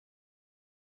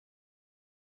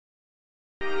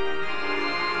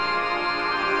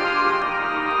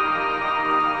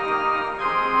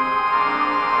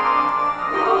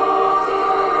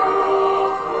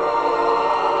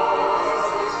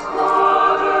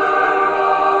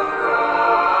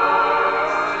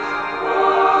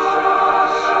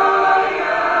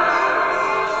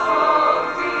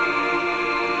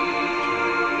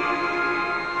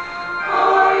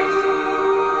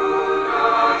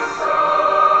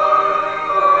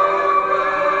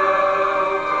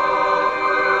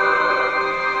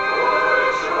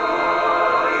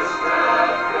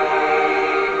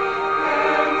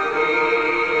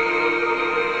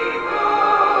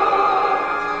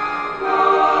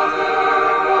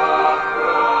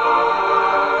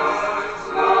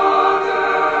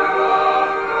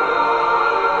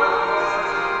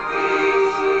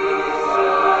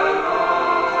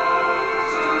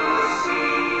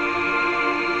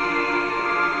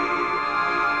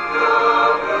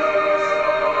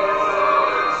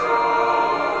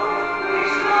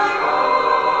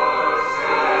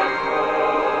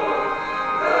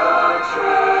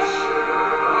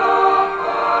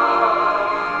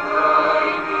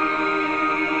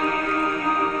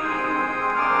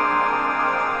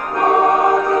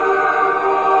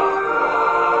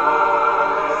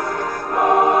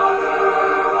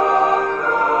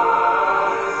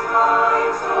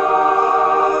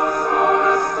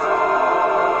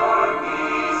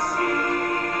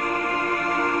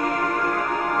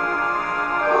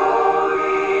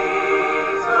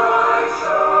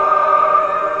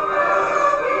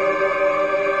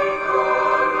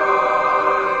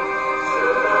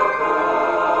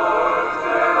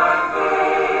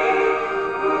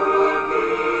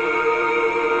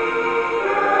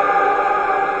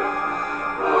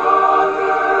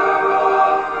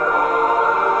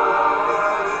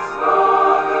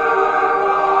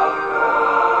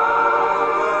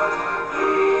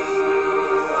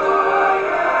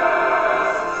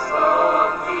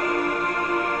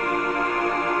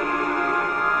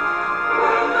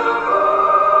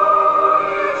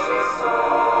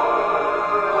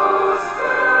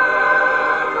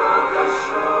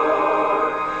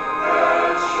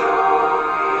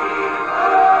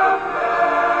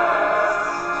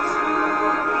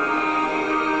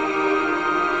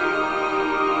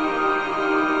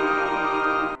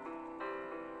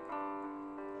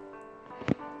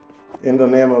In the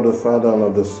name of the Father, and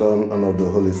of the Son, and of the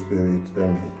Holy Spirit.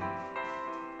 Amen.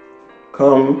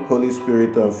 Come, Holy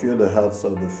Spirit, and fill the hearts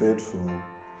of the faithful,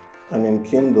 and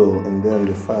enkindle in them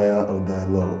the fire of thy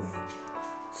love.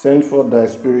 Send forth thy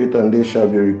Spirit, and they shall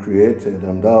be recreated,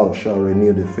 and thou shalt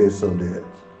renew the face of the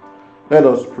earth. Let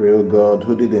us pray, O God,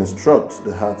 who did instruct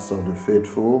the hearts of the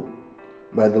faithful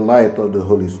by the light of the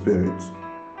Holy Spirit.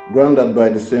 Grant that by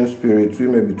the same Spirit we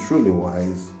may be truly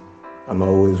wise and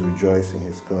always rejoice in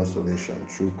his consolation,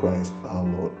 through Christ our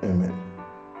Lord. Amen.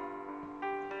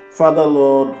 Father,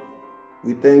 Lord,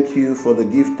 we thank you for the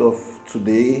gift of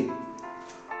today,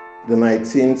 the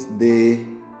 19th day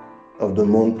of the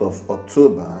month of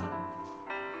October.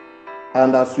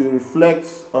 And as we reflect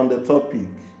on the topic,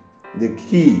 the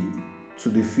key to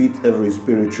defeat every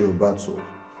spiritual battle,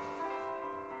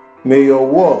 may your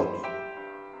word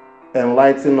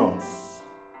enlighten us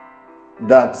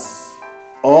that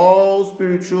all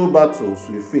spiritual battles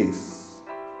we face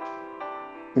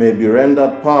may be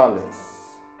rendered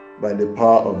powerless by the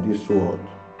power of this word,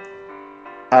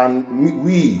 and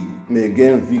we may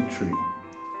gain victory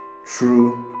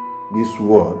through this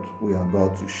word we are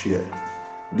about to share.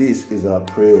 This is our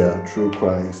prayer through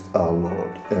Christ our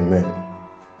Lord. Amen.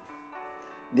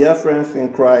 Dear friends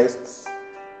in Christ,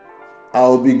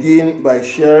 I'll begin by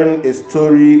sharing a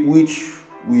story which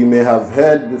we may have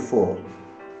heard before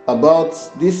about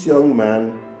this young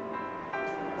man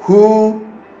who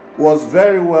was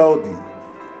very wealthy.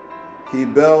 He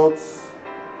built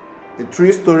a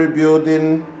 3-story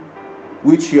building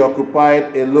which he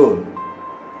occupied alone.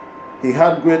 He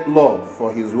had great love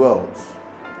for his wealth.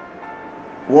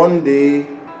 One day,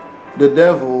 the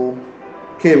devil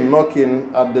came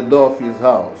knocking at the door of his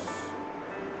house.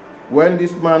 When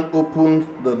this man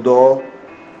opened the door,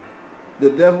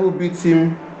 the devil beat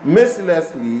him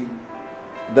mercilessly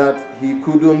that he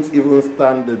couldn't even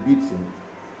stand the beating.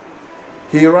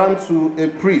 He ran to a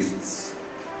priest,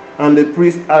 and the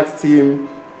priest asked him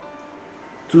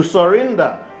to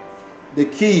surrender the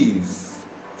keys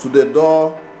to the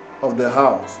door of the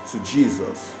house to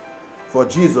Jesus, for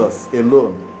Jesus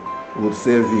alone would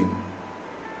save him.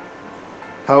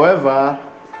 However,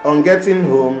 on getting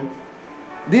home,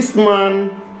 this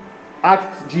man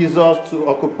asked Jesus to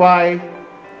occupy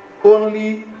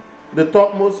only the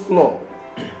topmost floor,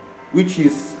 which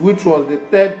was the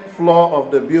 3rd floor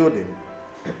of the building.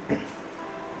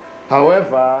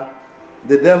 However,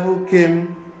 the devil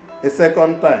came a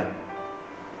second time.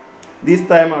 This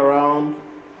time around,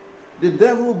 the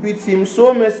devil beat him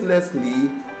so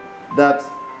mercilessly that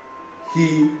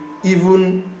he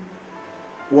even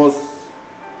was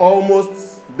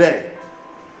almost dead.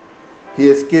 He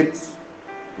escaped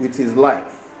with his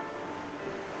life.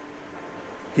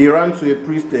 He ran to a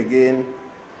priest again,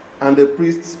 and the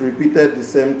priest repeated the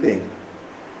same thing.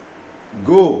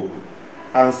 Go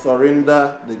and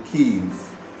surrender the keys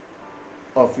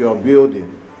of your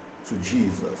building to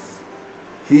Jesus.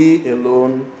 He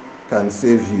alone can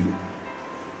save you.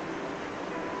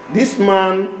 This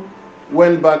man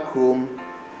went back home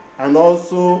and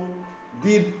also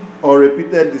did or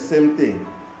repeated the same thing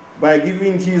by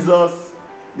giving Jesus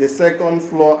the 2nd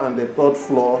floor and the 3rd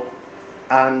floor,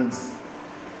 and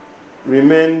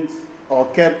remained or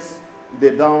kept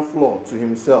the down floor to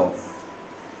himself.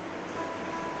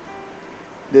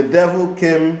 The devil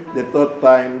came the 3rd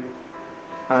time,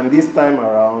 and this time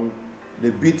around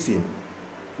the beating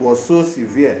was so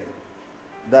severe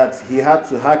that he had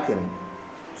to hearken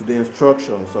to the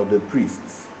instructions of the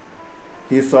priests.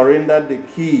 He surrendered the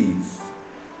keys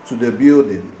to the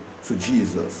building to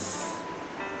Jesus,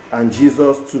 and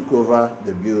Jesus took over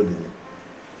the building.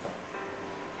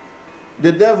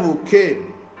 The devil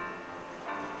came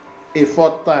a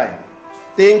 4th time,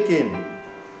 thinking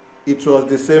it was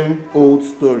the same old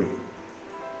story.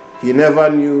 He never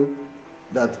knew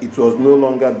that it was no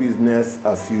longer business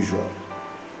as usual.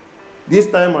 This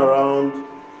time around,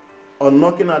 on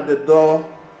knocking at the door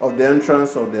of the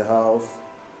entrance of the house,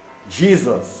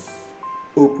 Jesus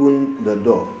opened the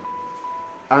door,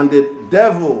 and the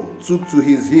devil took to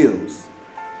his heels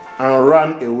and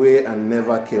ran away and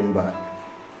never came back.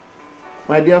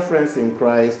 My dear friends in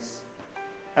Christ,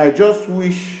 I just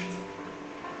wish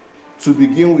to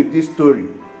begin with this story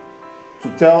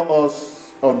to tell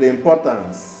us of the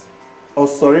importance of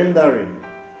surrendering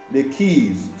the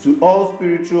keys to all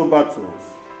spiritual battles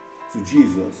to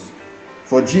Jesus,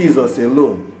 for Jesus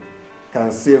alone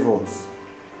can save us.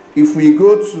 If we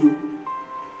go to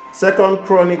 2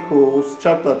 Chronicles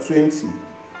chapter 20,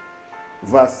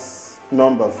 verse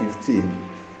number 15,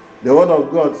 the word of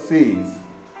God says,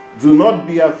 "Do not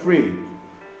be afraid,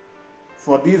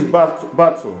 for this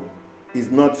battle is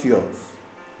not yours,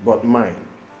 but mine.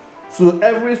 So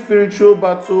every spiritual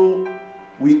battle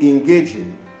we engage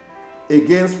in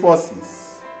against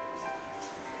forces,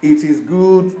 it is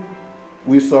good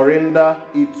we surrender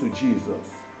it to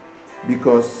Jesus,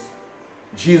 because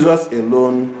Jesus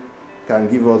alone can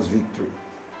give us victory.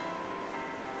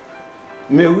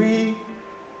 May we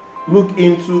look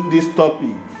into this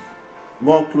topic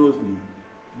more closely,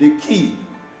 the key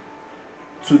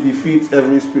to defeat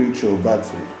every spiritual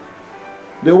battle.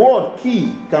 The word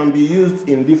key can be used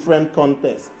in different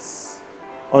contexts.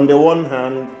 On the one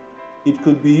hand, it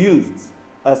could be used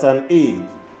as an aid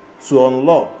to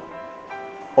unlock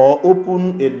or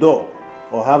open a door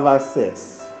or have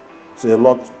access to a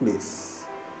locked place.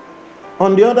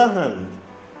 On the other hand,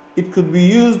 it could be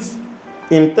used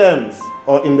in terms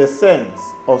or in the sense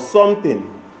of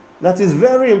something that is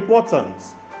very important,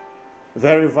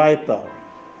 very vital,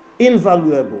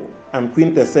 invaluable, and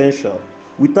quintessential,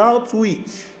 without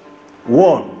which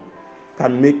one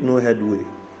can make no headway.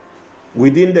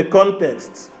 Within the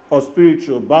context of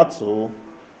spiritual battle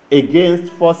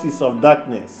against forces of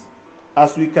darkness,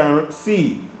 as we can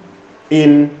see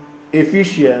in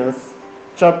Ephesians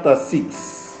chapter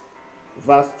 6,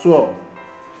 verse 12.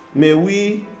 May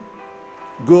we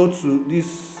go to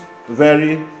this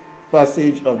very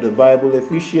passage of the Bible,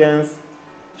 Ephesians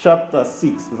chapter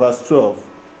 6, verse 12,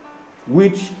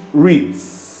 which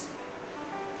reads,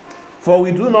 "For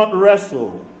we do not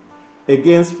wrestle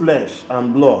against flesh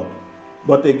and blood,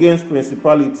 but against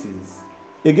principalities,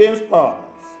 against powers,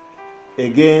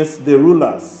 against the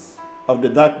rulers of the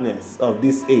darkness of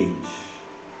this age,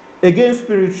 against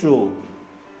spiritual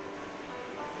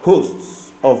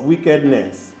hosts of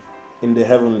wickedness in the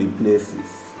heavenly places."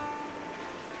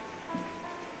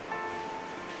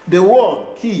 The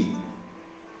word key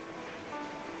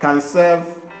can serve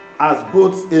as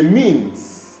both a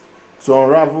means to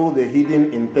unravel the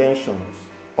hidden intentions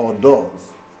or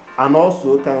doors, and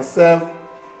also can serve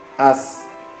as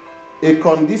a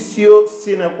conditio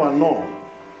sine qua non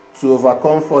to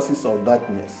overcome forces of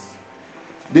darkness.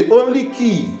 The only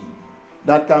key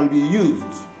that can be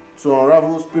used to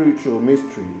unravel spiritual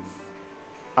mysteries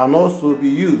and also be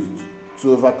used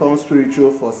to overcome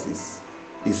spiritual forces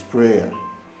is prayer.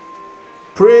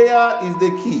 Prayer is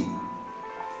the key.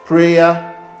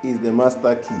 Prayer is the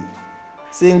master key.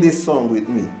 Sing this song with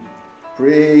me.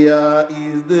 Prayer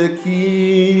is the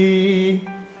key.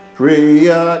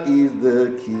 Prayer is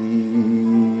the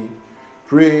key.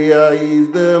 Prayer is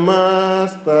the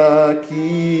master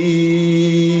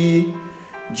key.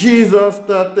 Jesus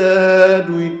started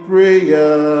with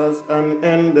prayers and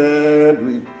ended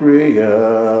with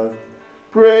prayers.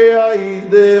 Prayer is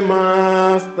the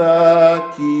master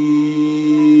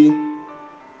key.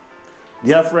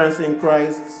 Dear friends in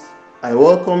Christ, I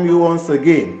welcome you once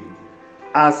again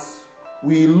as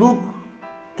we look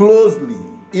closely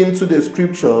into the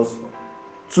scriptures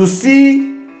to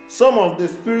see some of the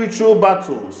spiritual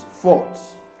battles fought.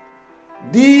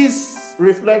 This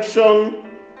reflection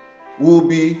will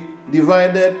be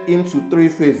divided into three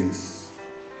phases.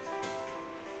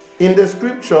 In the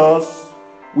scriptures,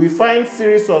 we find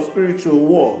series of spiritual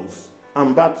wars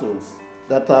and battles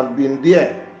that have been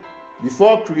there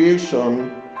before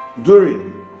creation,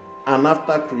 during, and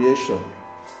after creation.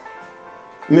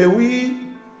 May we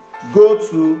go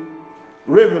to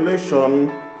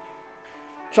Revelation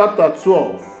chapter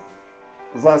 12,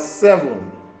 verse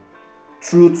 7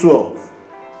 through 12.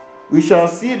 We shall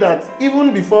see that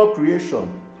even before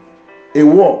creation, a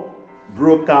war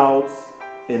broke out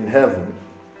in heaven.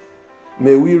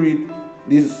 May we read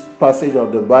this passage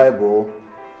of the Bible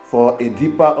for a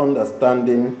deeper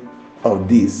understanding of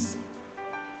this.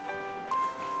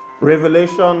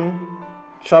 Revelation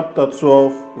chapter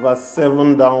 12, verse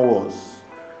 7 downwards.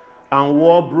 "And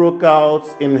war broke out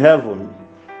in heaven.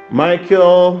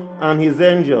 Michael and his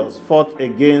angels fought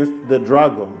against the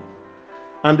dragon.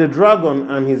 And the dragon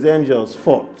and his angels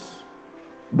fought,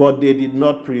 but they did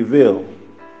not prevail,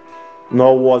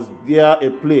 nor was there a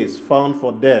place found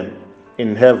for them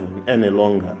in heaven any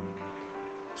longer.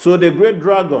 So the great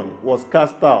dragon was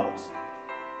cast out,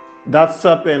 that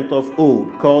serpent of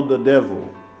old called the devil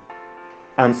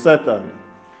and Satan,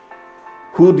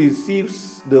 who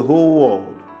deceives the whole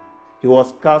world. He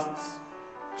was cast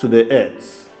to the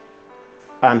earth,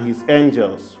 and his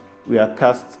angels were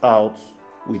cast out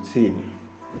with him."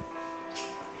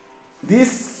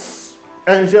 This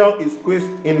angel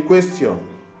in question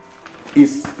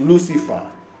is Lucifer.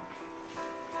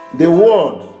 The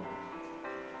word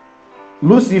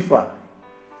Lucifer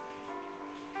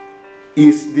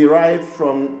is derived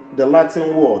from the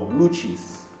Latin word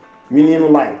lucis,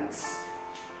 meaning light.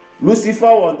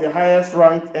 Lucifer was the highest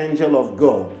ranked angel of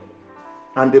God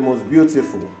and the most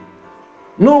beautiful.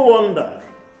 No wonder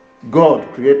God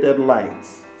created light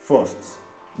first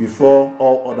before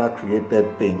all other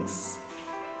created things.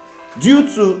 Due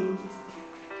to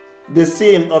the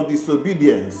sin of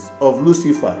disobedience of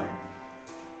Lucifer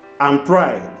and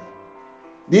pride,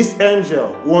 this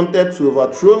angel wanted to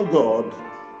overthrow God,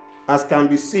 as can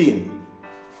be seen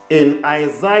in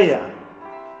Isaiah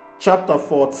chapter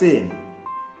 14,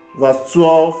 verse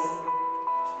 12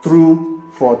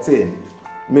 through 14.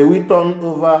 May we turn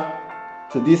over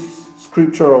to this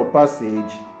scriptural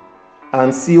passage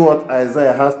and see what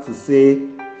Isaiah has to say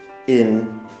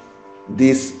in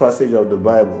this passage of the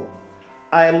Bible.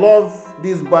 I love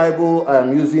this Bible I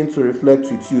am using to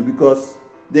reflect with you because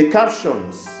the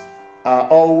captions are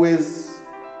always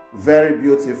very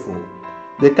beautiful.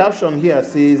 The caption here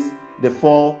says, "The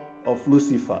fall of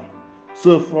Lucifer."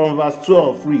 So from verse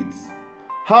 12 reads,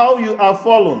 "How you are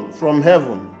fallen from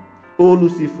heaven, O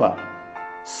Lucifer,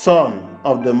 son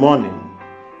of the morning.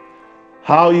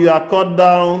 How you are cut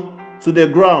down to the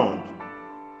ground,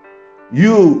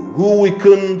 you who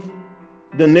weakened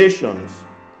the nations.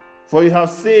 For you have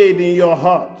said in your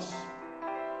hearts,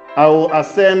 I will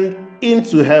ascend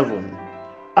into heaven.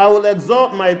 I will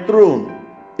exalt my throne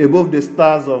above the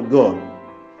stars of God.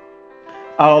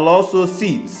 I will also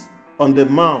sit on the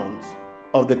mount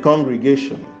of the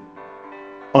congregation,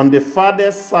 on the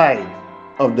farthest side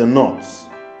of the north.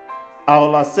 I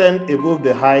will ascend above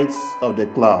the heights of the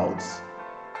clouds.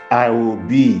 I will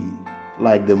be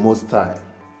like the Most High."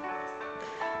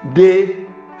 The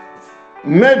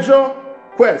major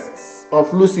quests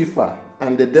of Lucifer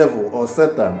and the devil or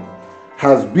Satan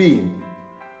has been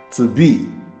to be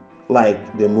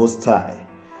like the Most High.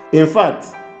 In fact,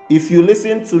 if you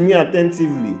listen to me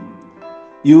attentively,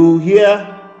 you hear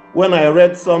when I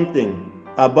read something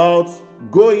about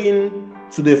going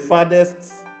to the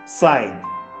farthest side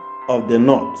of the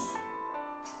north.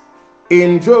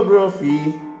 In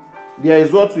geography, there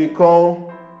is what we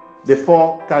call the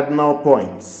four cardinal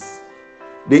points: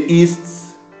 the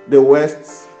east, the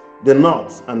west, the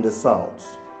north, and the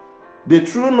south. The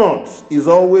true north is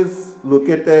always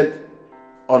located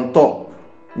on top.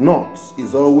 North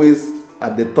is always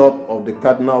at the top of the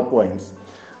cardinal points.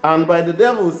 And by the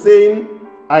devil saying,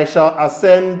 "I shall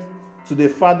ascend to the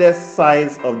farthest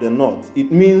sides of the north,"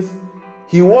 it means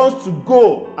he wants to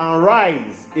go and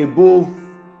rise above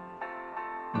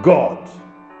God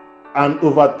and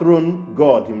overthrow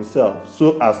God himself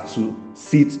so as to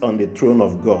sit on the throne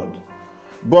of God.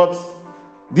 But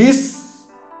this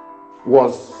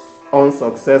was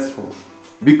unsuccessful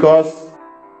because,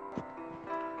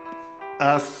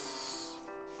 as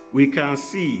we can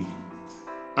see,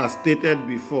 as stated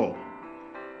before,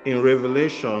 in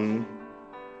Revelation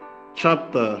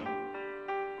chapter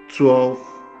 12,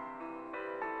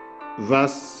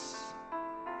 verse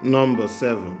number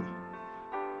 7,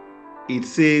 it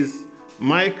says,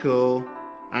 "Michael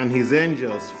and his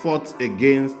angels fought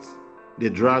against the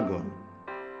dragon,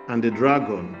 and the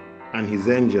dragon and his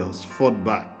angels fought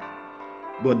back,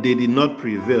 but they did not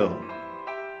prevail,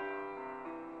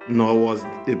 nor was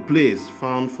a place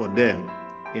found for them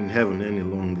in heaven any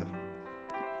longer."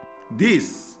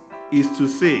 This is to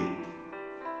say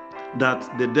that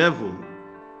the devil,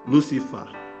 Lucifer,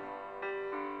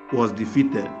 was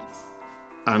defeated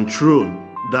and thrown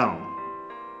down.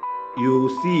 You will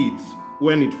see it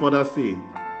when it further says,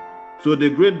 "So the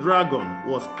great dragon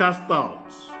was cast out,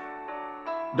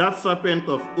 that serpent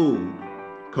of old,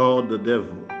 called the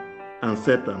devil and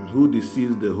Satan, who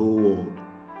deceives the whole world.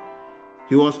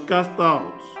 He was cast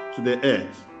out to the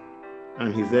earth,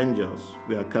 and his angels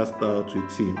were cast out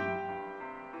with him."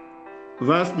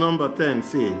 Verse number 10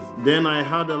 says, "Then I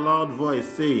heard a loud voice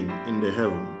saying in the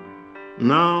heaven,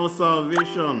 Now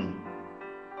salvation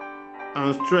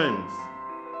and strength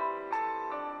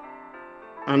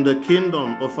and the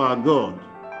kingdom of our God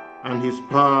and his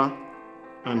power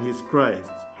and his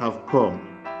Christ have come.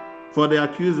 For the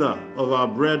accuser of our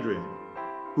brethren,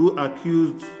 who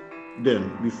accused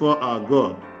them before our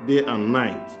God day and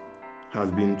night, has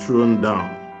been thrown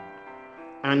down.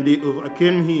 And they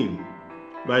overcame him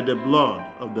by the blood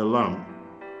of the Lamb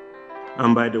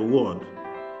and by the word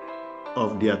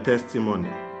of their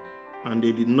testimony, and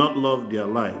they did not love their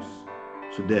lives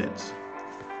to death."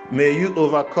 May you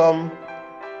overcome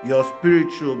your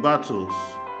spiritual battles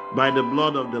by the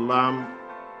blood of the Lamb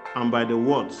and by the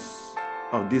words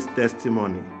of this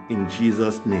testimony, in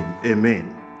Jesus' name.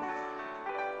 Amen.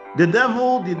 The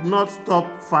devil did not stop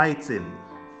fighting.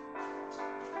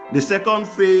 The second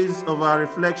phase of our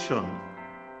reflection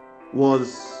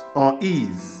was or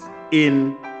is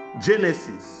in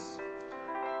Genesis.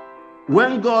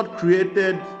 When God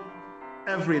created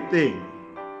everything,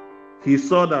 he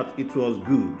saw that it was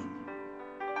good.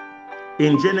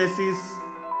 In Genesis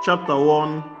chapter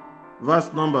 1,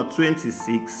 verse number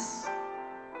 26,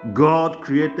 God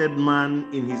created man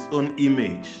in his own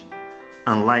image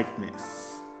and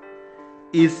likeness.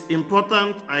 It's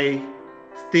important I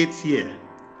state here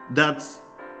that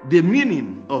the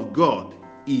meaning of God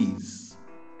is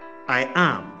I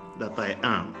am that I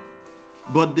am.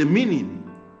 But the meaning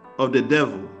of the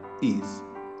devil is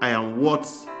I am what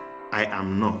I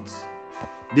am not.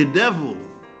 The devil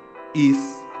is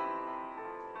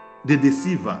the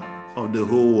deceiver of the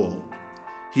whole world.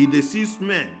 He deceives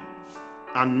men,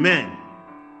 and men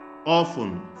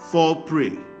often fall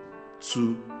prey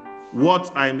to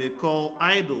what I may call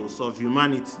idols of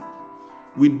humanity.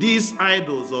 With these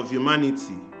idols of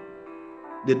humanity,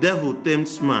 the devil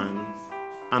tempts man,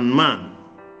 and man,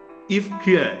 if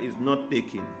care is not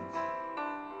taken,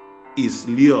 is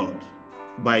lured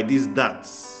by these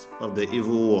darts of the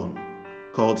evil one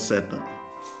called Satan.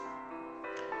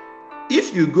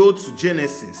 If you go to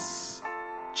Genesis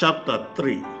chapter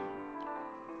 3,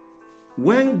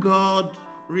 when God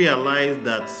realized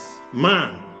that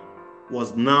man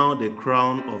was now the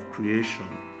crown of creation,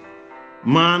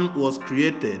 man was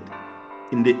created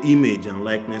in the image and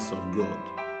likeness of God,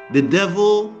 the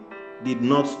devil did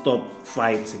not stop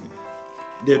fighting.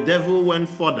 The devil went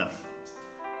further.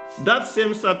 That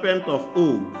same serpent of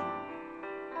old,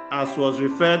 as was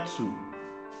referred to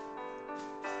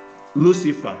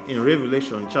Lucifer in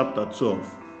Revelation chapter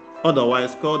 12,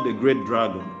 otherwise called the great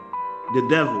dragon, the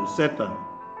devil, Satan,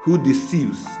 who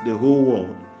deceives the whole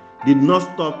world, did not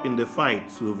stop in the fight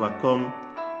to overcome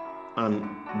and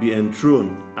be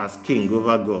enthroned as king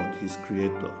over God, his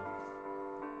creator.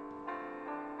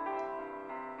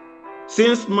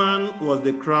 Since man was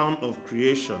the crown of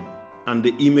creation and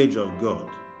the image of God,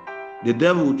 the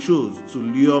devil chose to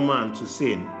lure man to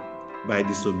sin by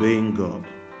disobeying God.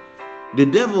 The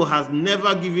devil has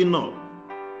never given up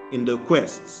in the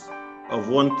quest of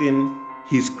wanting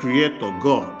his creator,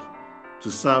 God,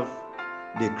 to serve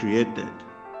the created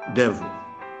devil.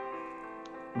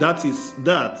 That is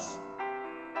the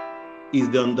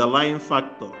underlying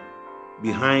factor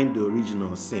behind the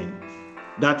original sin.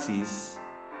 That is,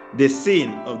 the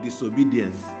sin of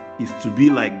disobedience is to be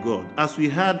like God. As we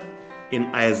had in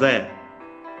Isaiah,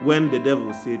 when the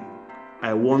devil said,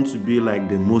 I want to be like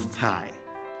the Most High.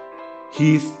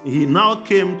 He now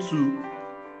came to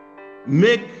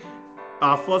make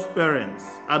our first parents,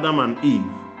 Adam and Eve,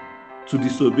 to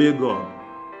disobey God.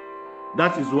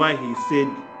 That is why he said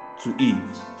to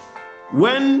Eve,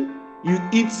 when you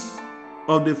eat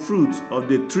of the fruit of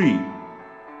the tree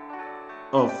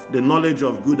of the knowledge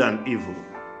of good and evil,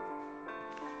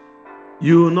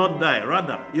 you will not die.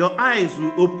 Rather, your eyes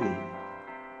will open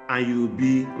and you will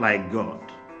be like God.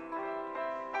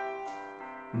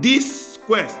 This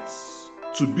quest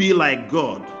to be like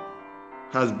God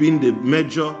has been the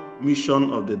major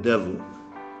mission of the devil.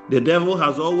 The devil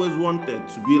has always wanted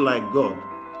to be like God,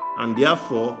 and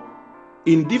therefore,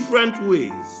 in different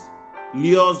ways,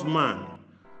 lures man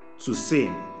to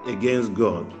sin against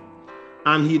God.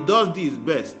 And he does this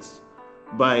best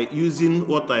by using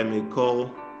what I may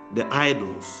call the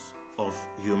idols of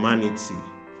humanity.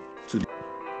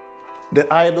 The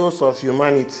idols of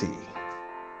humanity,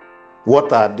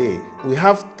 what are they? We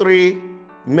have three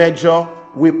major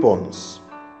weapons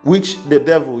which the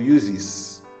devil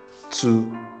uses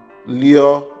to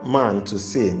lure man to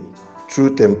sin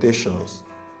through temptations.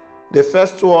 The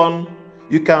first one,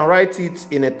 you can write it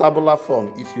in a tabular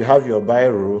form if you have your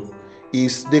biro,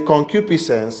 is the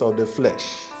concupiscence of the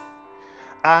flesh.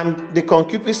 And the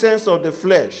concupiscence of the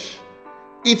flesh,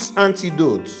 its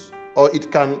antidote, or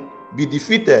it can be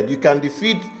defeated. You can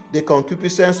defeat the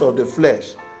concupiscence of the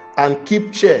flesh and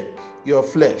keep check your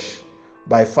flesh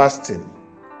by fasting.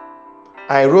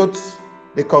 I wrote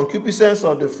the concupiscence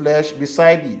of the flesh,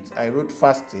 beside it I wrote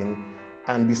fasting,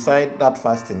 and beside that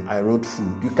fasting I wrote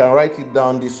food. You can write it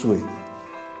down this way.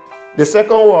 The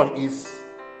second one is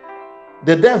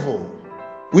the devil,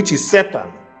 which is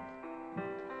Satan.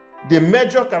 The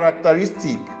major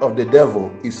characteristic of the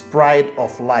devil is pride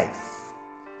of life.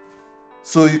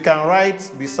 So you can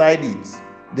write beside it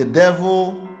the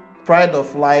devil, pride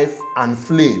of life, and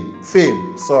fame.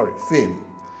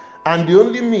 And the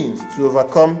only means to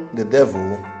overcome the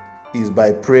devil is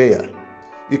by prayer.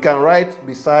 You can write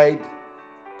beside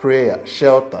prayer,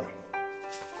 shelter.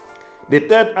 The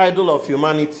third idol of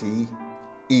humanity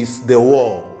is the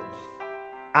world.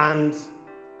 And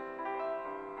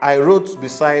I wrote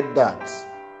beside that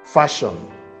fashion,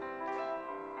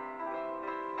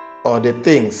 or the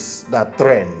things that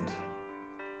trend.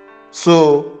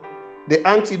 So the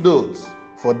antidote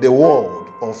for the world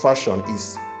or fashion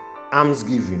is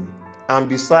almsgiving. And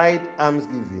beside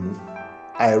almsgiving,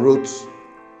 I wrote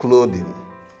clothing.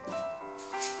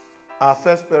 Our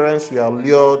first parents were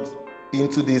lured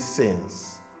into these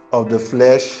sins of the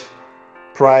flesh,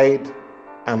 pride,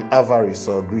 and avarice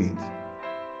or greed.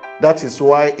 That is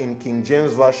why in King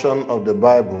James Version of the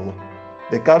Bible,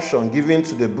 the caption given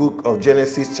to the book of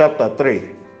Genesis chapter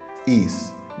 3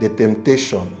 is the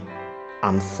temptation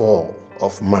and fall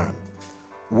of man.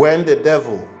 When the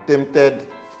devil tempted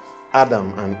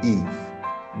Adam and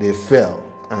Eve, they fell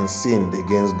and sinned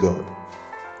against God.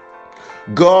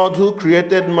 God, who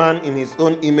created man in his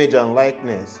own image and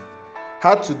likeness,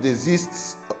 had to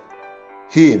desist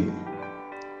him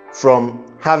from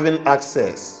having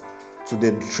access to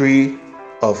the tree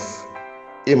of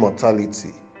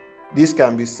immortality. This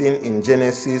can be seen in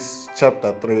Genesis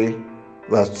chapter 3,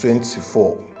 verse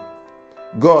 24.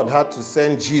 God had to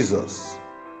send Jesus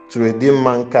to redeem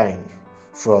mankind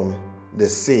from the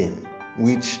sin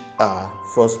which our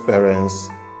first parents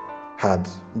had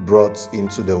brought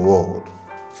into the world.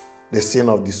 The sin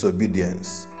of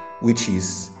disobedience, which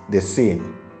is the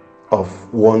sin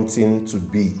of wanting to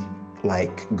be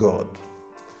like God.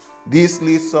 This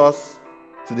leads us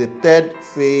to the third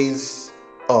phase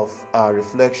of our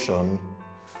reflection,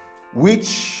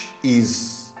 which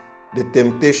is the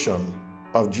temptation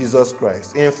of Jesus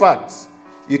Christ. In fact,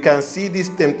 you can see these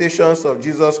temptations of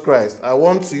Jesus Christ. I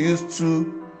want to use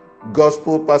two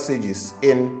gospel passages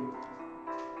in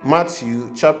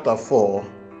Matthew chapter 4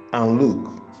 and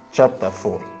Luke chapter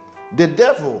 4. The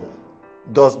devil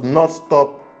does not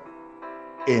stop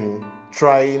in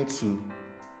trying to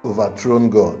overthrow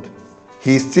God.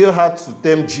 He still had to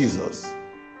tempt Jesus.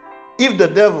 If the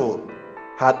devil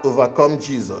had overcome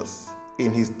Jesus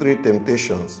in his three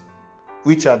temptations,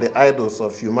 which are the idols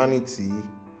of humanity,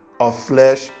 of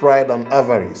flesh, pride, and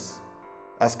avarice,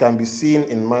 as can be seen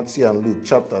in Matthew and Luke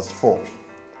chapters 4,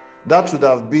 that would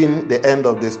have been the end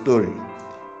of the story.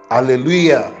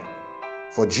 Hallelujah,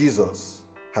 for Jesus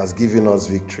has given us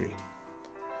victory.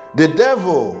 The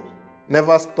devil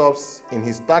never stops in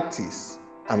his tactics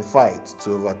and fights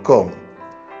to overcome,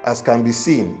 as can be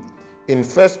seen in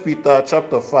 1 Peter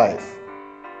chapter 5,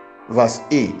 verse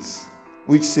 8,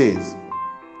 which says,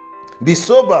 "Be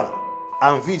sober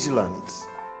and vigilant,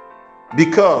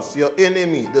 because your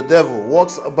enemy, the devil,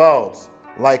 walks about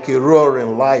like a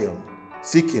roaring lion,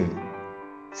 seeking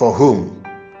for whom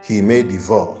he may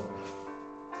devour."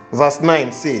 Verse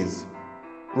 9 says,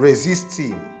 "Resist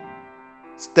him,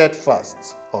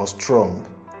 steadfast or strong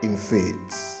in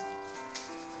faith."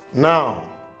 Now,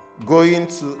 going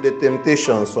to the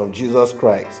temptations of Jesus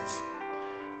Christ.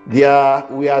 We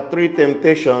are three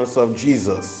temptations of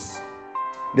Jesus.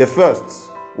 The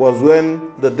first was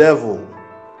when the devil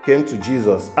came to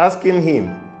Jesus, asking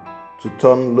him to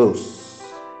turn loaves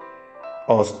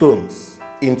or stones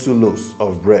into loaves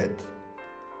of bread.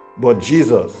 But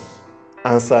Jesus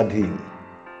answered him,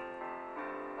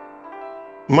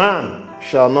 "Man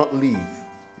shall not live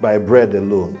by bread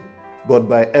alone, but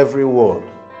by every word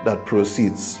that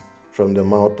proceeds from the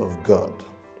mouth of God."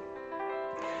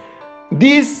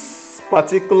 This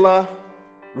particular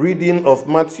reading of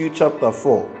Matthew chapter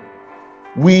 4,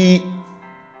 we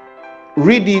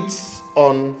read it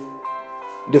on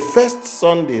the first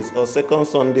Sundays or second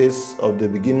Sundays of the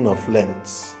beginning of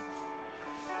Lent.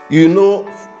 You know,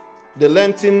 the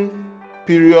Lenten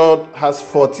period has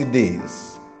 40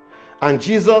 days, and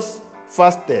Jesus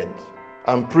fasted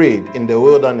and prayed in the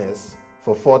wilderness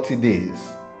for 40 days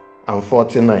and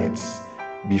 40 nights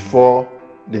before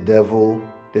the devil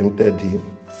tempted him.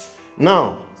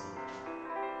 Now,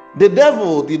 the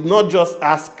devil did not just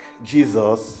ask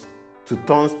Jesus to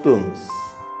turn stones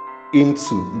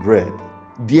into bread.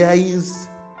 There is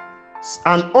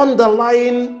an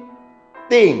underlying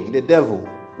thing the devil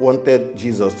wanted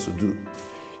Jesus to do.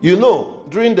 You know,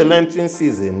 during the Lenten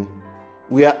season,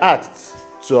 we are asked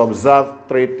to observe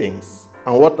three things.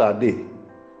 And what are they?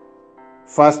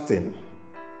 Fasting,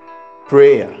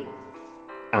 prayer,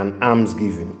 and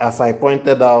almsgiving, as I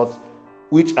pointed out,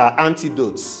 which are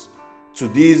antidotes to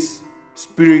these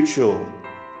spiritual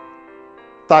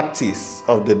tactics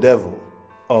of the devil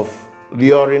of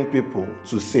luring people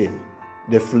to sin: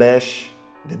 the flesh,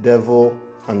 the devil,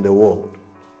 and the world.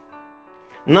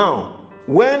 Now,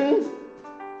 when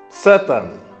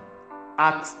Satan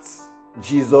asked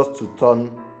Jesus to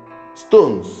turn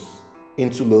stones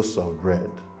into loaves of bread,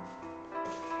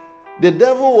 the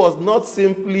devil was not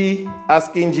simply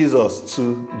asking Jesus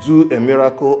to do a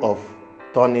miracle of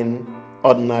turning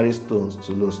ordinary stones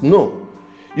to loaves. No.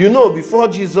 You know, before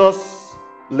Jesus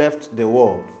left the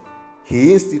world,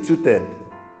 he instituted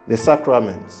the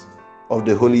sacraments of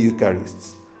the Holy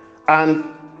Eucharist. And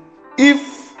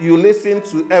if you listen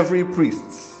to every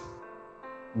priest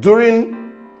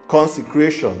during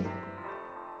consecration,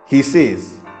 he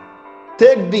says,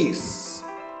 "Take this,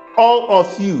 all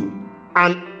of you,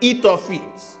 and eat of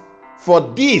it, for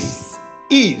this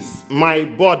is my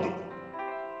body."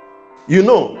 You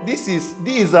know,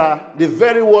 these are the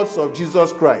very words of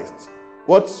Jesus Christ,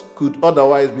 what could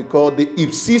otherwise be called the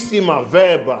ipsissima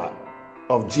verba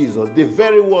of Jesus, the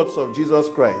very words of Jesus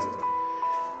Christ.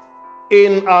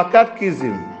 In our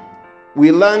catechism,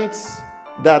 we learned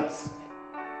that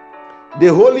the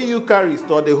Holy Eucharist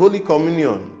or the Holy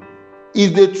Communion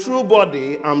is the true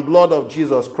body and blood of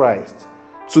Jesus Christ,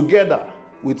 together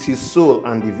with his soul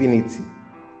and divinity,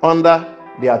 under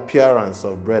the appearance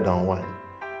of bread and wine.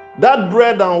 That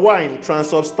bread and wine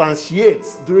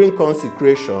transubstantiates during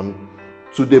consecration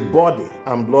to the body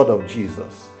and blood of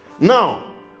Jesus.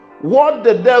 Now, what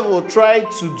the devil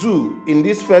tried to do in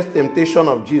this first temptation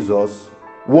of Jesus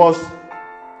was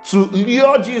to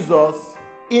lure Jesus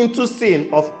into sin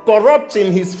of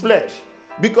corrupting his flesh,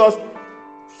 because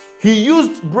he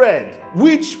used bread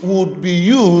which would be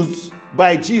used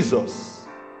by Jesus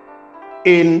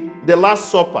in the Last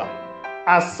Supper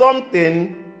as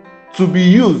something to be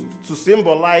used to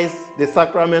symbolize the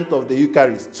sacrament of the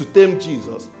Eucharist, to tempt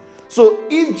Jesus. So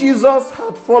if Jesus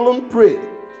had fallen prey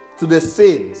to the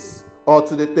sins or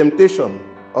to the temptation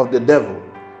of the devil,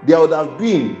 there would have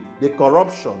been the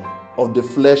corruption of the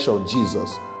flesh of Jesus,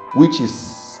 which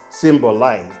is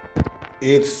symbolized.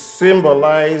 It's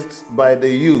symbolized by the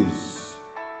use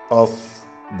of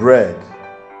bread.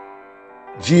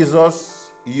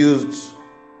 Jesus used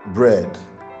bread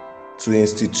to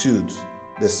institute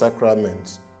the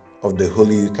sacrament of the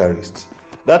Holy Eucharist.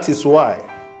 That is why,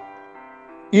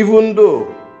 even though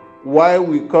while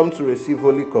we come to receive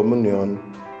Holy Communion,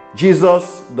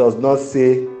 Jesus does not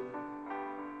say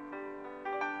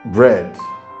bread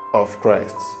of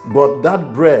Christ, but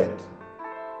that bread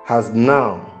has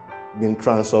now been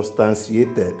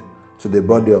transubstantiated to the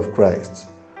body of Christ.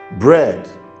 Bread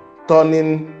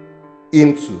turning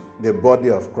into the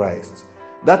body of Christ.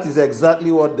 That is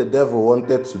exactly what the devil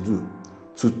wanted to do,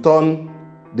 to turn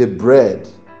the bread,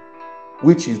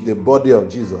 which is the body of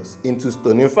Jesus, into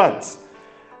stone. In fact,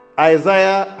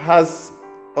 Isaiah has,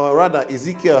 or rather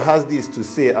Ezekiel has this to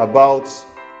say about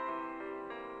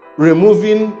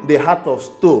removing the heart of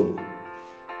stone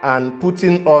and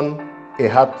putting on a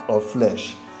heart of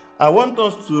flesh. I want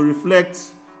us to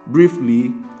reflect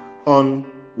briefly on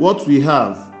what we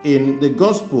have in the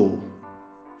Gospel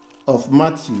of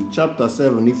Matthew chapter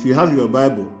 7, if you have your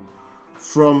Bible,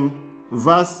 from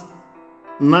verse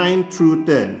 9 through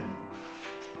 10.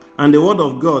 And the word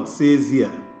of God says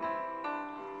here,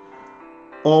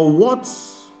 "Or what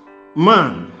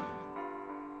man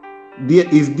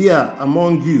is there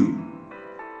among you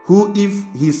who, if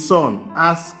his son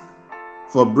asks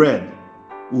for bread,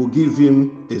 will give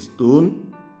him a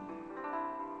stone?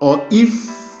 Or if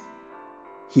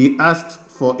he asks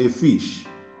for a fish,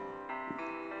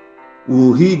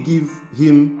 will he give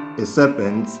him a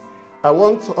serpent?" I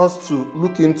want us to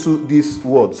look into these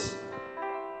words.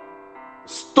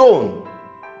 Stone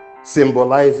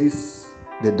symbolizes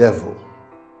the devil.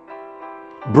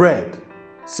 Bread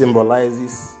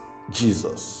symbolizes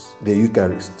Jesus, the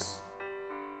Eucharist.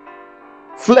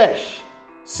 Flesh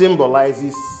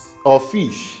symbolizes, or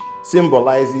fish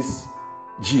symbolizes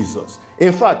Jesus.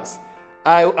 In fact,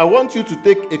 I want you to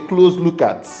take a close look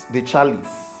at the chalice.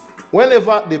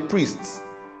 Whenever the priest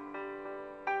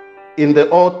in the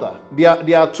altar,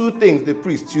 there are two things the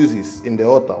priest uses in the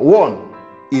altar. One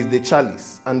is the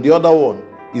chalice, and the other one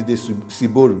is the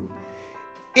ciborium.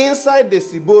 Inside the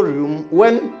ciborium,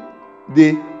 when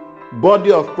the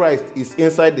body of Christ is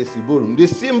inside the ciborium, the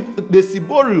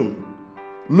ciborium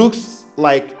looks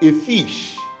like a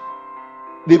fish.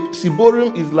 The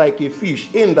ciborium is like a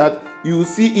fish, in that you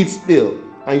see its tail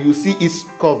and you see its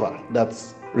cover that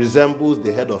resembles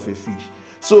the head of a fish.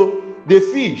 So the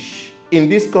fish in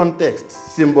this context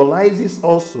symbolizes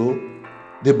also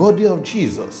the body of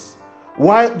Jesus,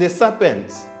 while the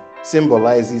serpent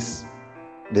symbolizes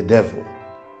the devil.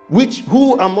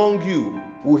 Who among you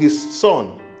will his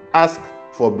son ask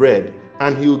for bread,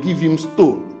 and he will give him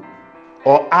stone,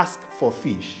 or ask for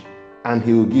fish, and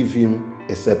he will give him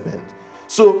a serpent?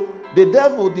 So the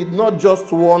devil did not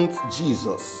just want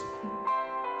Jesus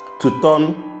to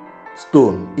turn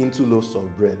stone into loaves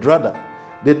of bread. Rather,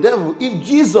 the devil, if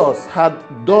Jesus had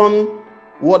done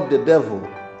what the devil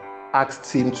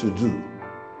asked him to do,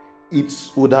 it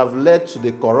would have led to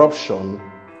the corruption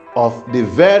of the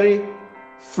very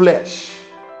flesh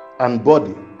and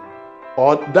body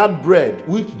or that bread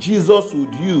which Jesus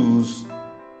would use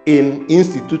in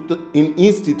instituting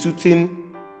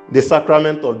the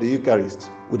sacrament of the Eucharist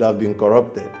would have been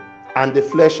corrupted, and the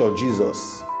flesh of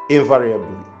Jesus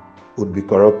invariably would be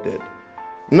corrupted.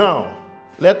 Now,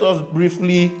 let us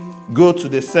briefly go to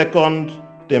the second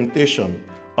temptation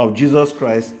of Jesus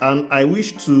Christ, and I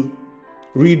wish to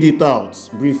read it out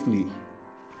briefly.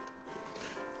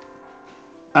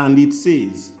 And it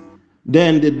says,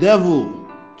 "Then the devil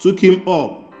took him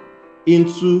up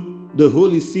into the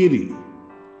holy city,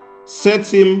 set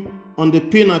him on the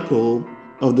pinnacle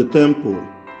of the temple,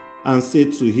 and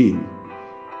said to him,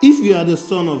 'If you are the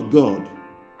Son of God,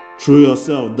 throw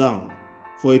yourself down,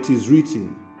 for it is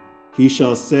written, He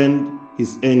shall send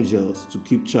His angels to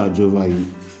keep charge over you.'"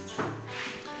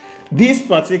 This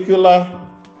particular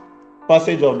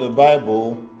passage of the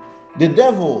Bible, the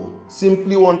devil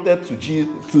simply wanted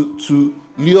to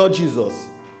lure Jesus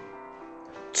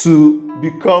to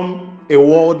become a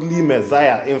worldly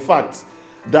Messiah. In fact,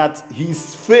 that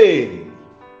his fame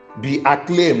be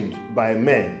acclaimed by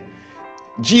men.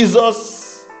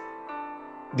 Jesus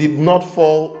did not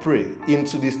fall prey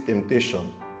into this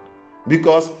temptation,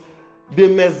 because the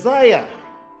Messiah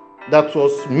that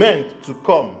was meant to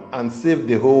come and save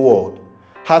the whole world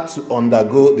had to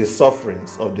undergo the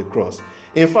sufferings of the cross.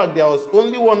 In fact, there was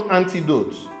only one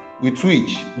antidote with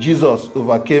which Jesus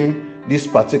overcame this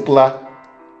particular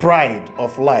pride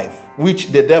of life,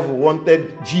 which the devil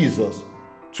wanted Jesus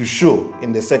to show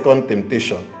in the second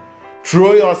temptation.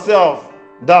 Throw yourself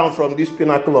down from this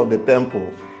pinnacle of the temple.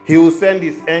 He will send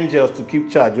his angels to keep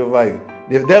charge over you.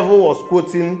 The devil was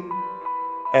quoting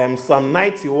Psalm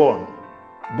 91.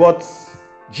 But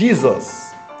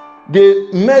Jesus, the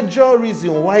major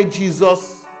reason why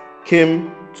Jesus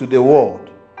came to the world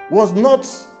was not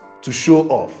to show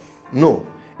off. No.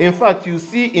 In fact, you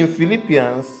see in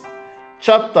Philippians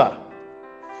chapter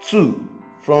 2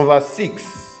 from verse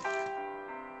 6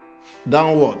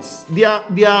 downwards, there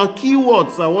are key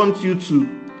words I want you to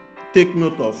take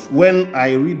note of when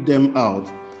I read them out.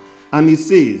 And it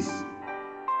says,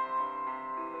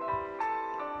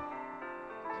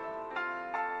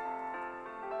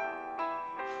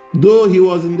 "Though he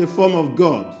was in the form of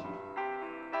God,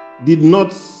 did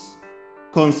not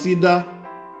consider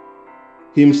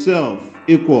himself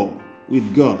equal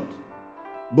with God,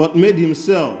 but made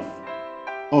himself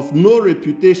of no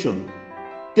reputation,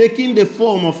 taking the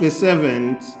form of a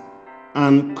servant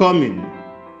and coming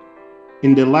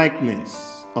in the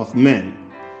likeness of men,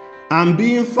 and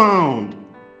being found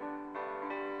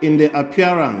in the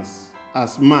appearance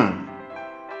as man,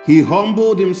 he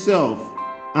humbled himself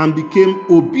and became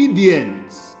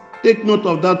obedient." Take note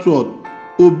of that word,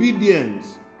 obedient,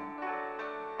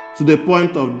 to the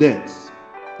point of death,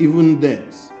 even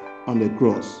death on the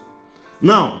cross.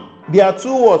 Now, there are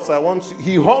two words I want to.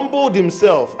 He humbled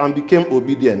himself and became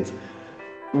obedient.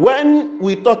 When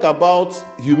we talk about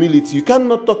humility, you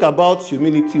cannot talk about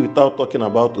humility without talking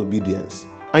about obedience.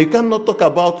 And you cannot talk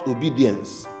about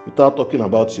obedience without talking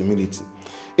about humility.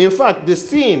 In fact,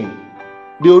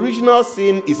 the original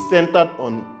sin is centered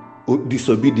on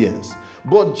disobedience.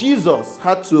 But Jesus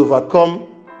had to overcome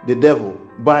the devil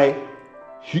by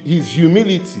his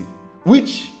humility,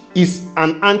 which is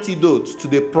an antidote to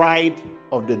the pride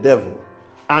of the devil,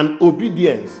 and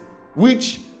obedience,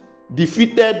 which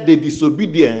defeated the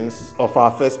disobedience of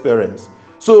our first parents.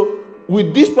 So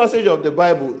with this passage of the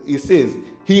Bible, it says,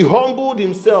 he humbled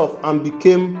himself and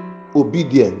became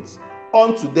obedient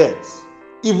unto death,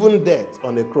 even death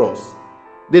on the cross.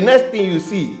 The next thing you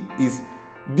see is,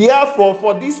 therefore,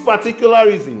 for this particular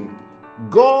reason,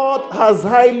 God has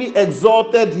highly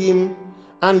exalted him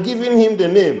and given him the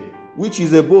name which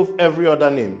is above every other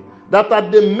name, that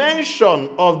at the mention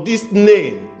of this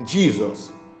name,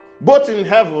 Jesus, both in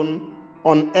heaven,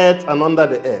 on earth, and under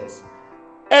the earth,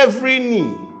 every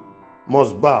knee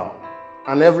must bow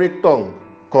and every tongue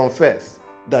confess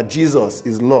that Jesus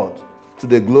is Lord, to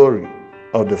the glory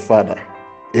of the Father.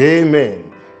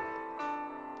 Amen.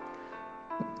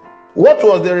 What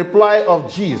was the reply of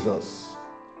Jesus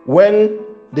when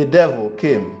the devil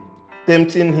came,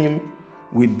 tempting him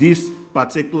with this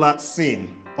particular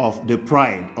sin of the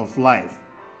pride of life?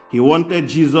 He wanted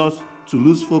Jesus to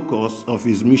lose focus of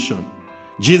his mission.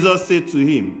 Jesus said to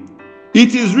him,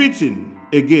 "It is written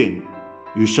again,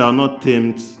 you shall not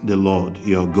tempt the Lord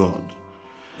your God."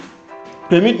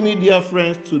 Permit me, dear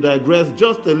friends, to digress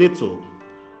just a little.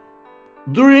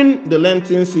 During the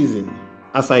Lenten season,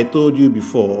 as I told you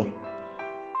before,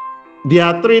 there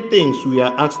are three things we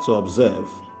are asked to observe: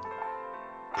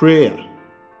 prayer,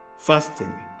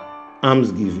 fasting,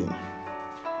 almsgiving.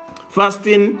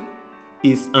 Fasting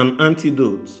is an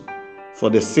antidote for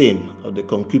the sin of the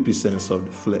concupiscence of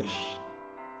the flesh.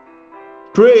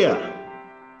 Prayer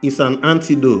is an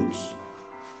antidote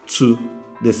to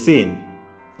the sin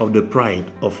of the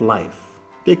pride of life.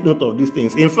 Take note of these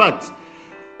things. In fact,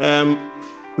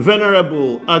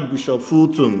 Venerable Archbishop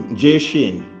Fulton J.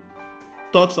 Sheen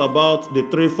talks about the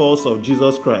three falls of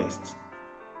Jesus Christ.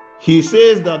 He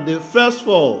says that the first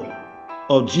fall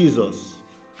of Jesus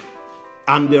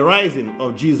and the rising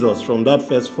of Jesus from that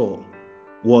first fall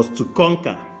was to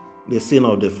conquer the sin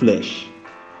of the flesh.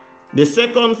 The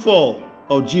second fall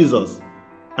of Jesus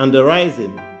and the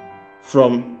rising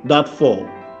from that fall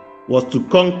was to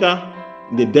conquer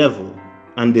the devil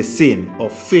and the sin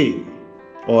of fame,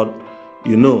 or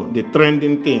the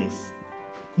trending things.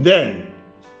 Then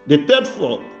the third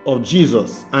fall of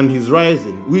Jesus and his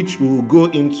rising, which we will go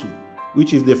into,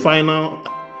 which is the final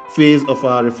phase of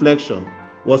our reflection,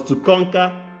 was to conquer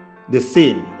the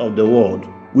sin of the world,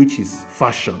 which is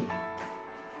fashion.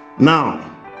 Now,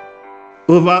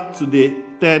 over to the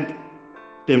third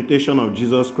temptation of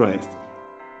Jesus Christ.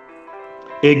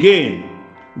 Again,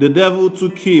 the devil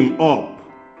took him up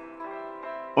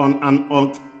on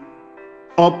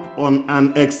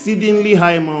an exceedingly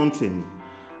high mountain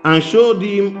and showed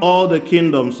him all the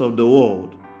kingdoms of the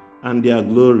world and their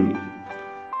glory.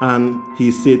 And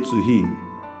he said to him,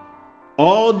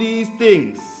 all these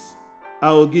things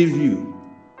I will give you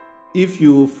if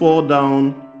you will fall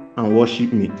down and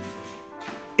worship me.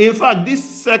 In fact,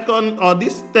 this third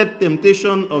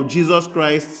temptation of Jesus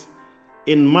Christ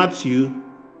in Matthew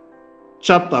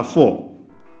chapter 4,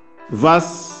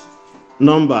 verse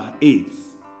number 8,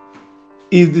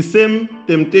 is the same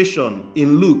temptation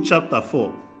in Luke chapter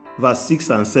 4, verse 6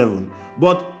 and 7.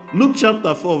 But Luke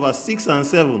chapter 4, verse 6 and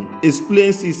 7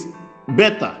 explains this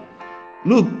better.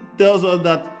 Luke tells us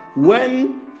that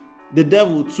when the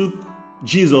devil took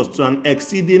Jesus to an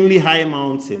exceedingly high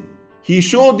mountain, he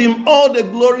showed him all the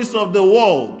glories of the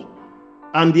world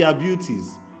and their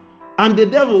beauties. And the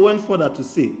devil went further to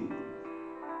say,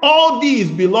 all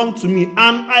these belong to me,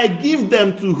 and I give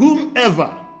them to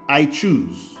whomever I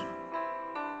choose.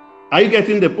 Are you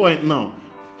getting the point now?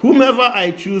 Whomever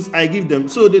I choose, I give them.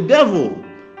 So the devil,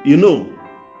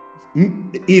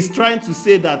 is trying to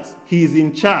say that he is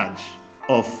in charge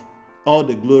of all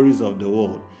the glories of the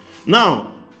world.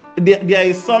 Now, there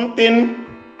is something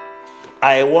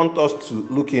I want us to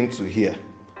look into here.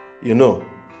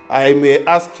 I may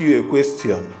ask you a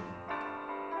question.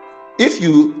 If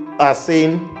you are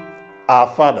saying,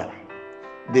 Our Father,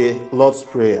 the Lord's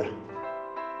Prayer,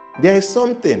 there is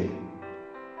something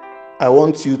I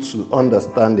want you to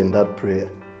understand in that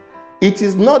prayer. It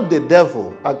is not the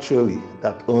devil, actually,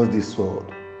 that owns this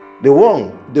world. The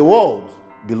world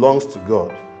belongs to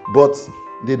God, but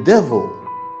the devil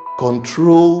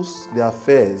controls the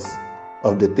affairs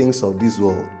of the things of this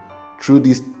world through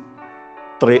these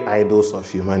three idols of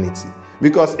humanity.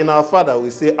 Because in Our Father,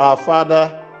 we say, Our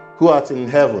Father who art in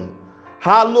heaven,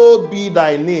 hallowed be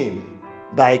thy name,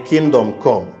 thy kingdom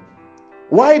come.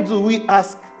 Why do we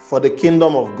ask for the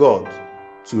kingdom of God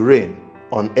to reign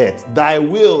on earth? Thy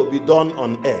will be done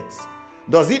on earth.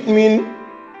 Does it mean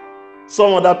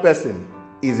some other person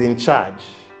is in charge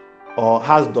or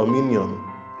has dominion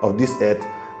of this earth?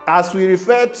 As we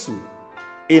referred to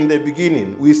in the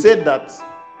beginning, we said that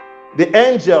the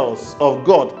angels of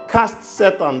God cast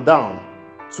Satan down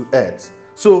to earth.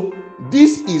 So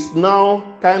this is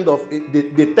now kind of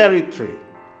the territory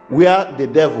where the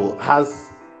devil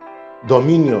has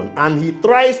dominion, and he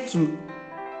tries to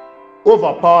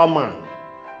overpower man.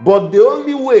 But the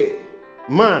only way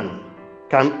man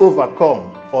can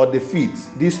overcome or defeat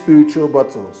these spiritual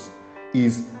battles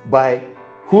is by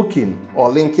hooking or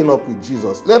linking up with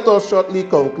Jesus. Let us shortly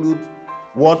conclude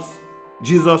what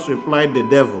Jesus replied the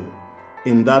devil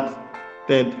in that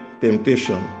third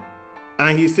temptation.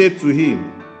 And he said to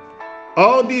him,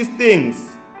 all these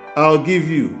things I'll give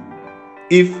you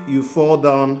if you fall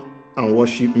down and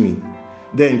worship me.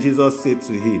 Then Jesus said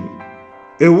to him,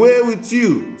 away with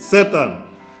you, Satan,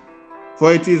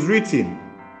 for it is written,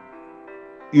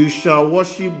 you shall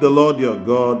worship the Lord your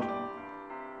God,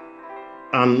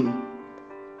 and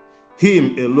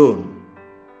him alone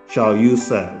shall you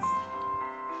serve.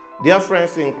 Dear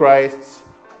friends in Christ,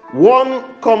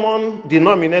 one common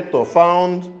denominator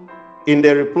found in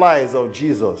the replies of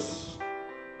Jesus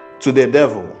to the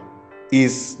devil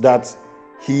is that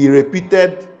he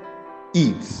repeated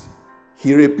it.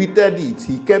 He repeated it.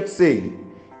 He kept saying,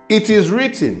 it is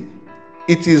written,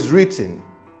 it is written,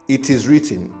 it is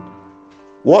written.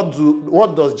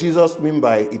 What does Jesus mean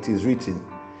by it is written?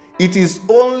 It is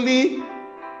only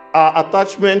our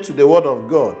attachment to the word of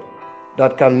God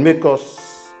that can make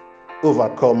us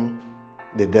overcome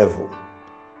the devil.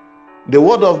 The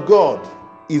word of God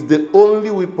is the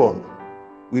only weapon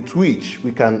with which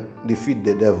we can defeat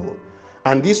the devil.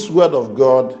 And this word of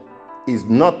God is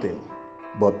nothing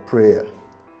but prayer.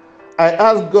 I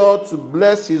ask God to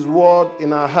bless his word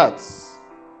in our hearts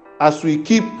as we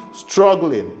keep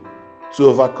struggling to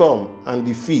overcome and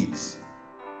defeat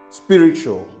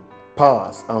spiritual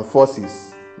powers and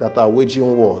forces that are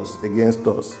waging wars against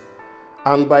us.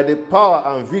 And by the power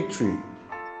and victory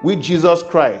which Jesus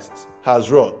Christ has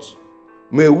wrought,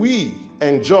 may we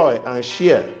enjoy and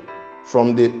share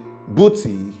from the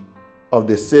booty of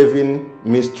the saving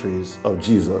mysteries of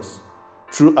Jesus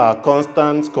through our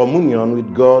constant communion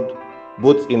with God,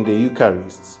 both in the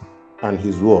Eucharist and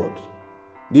his word.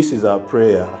 This is our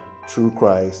prayer through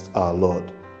Christ our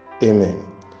Lord. Amen.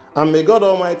 And may God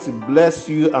Almighty bless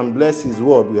you and bless his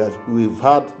word we've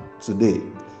had today.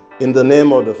 In the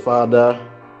name of the Father,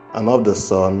 and of the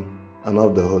Son, and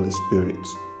of the Holy Spirit.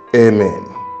 Amen.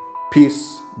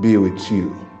 Peace be with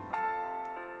you.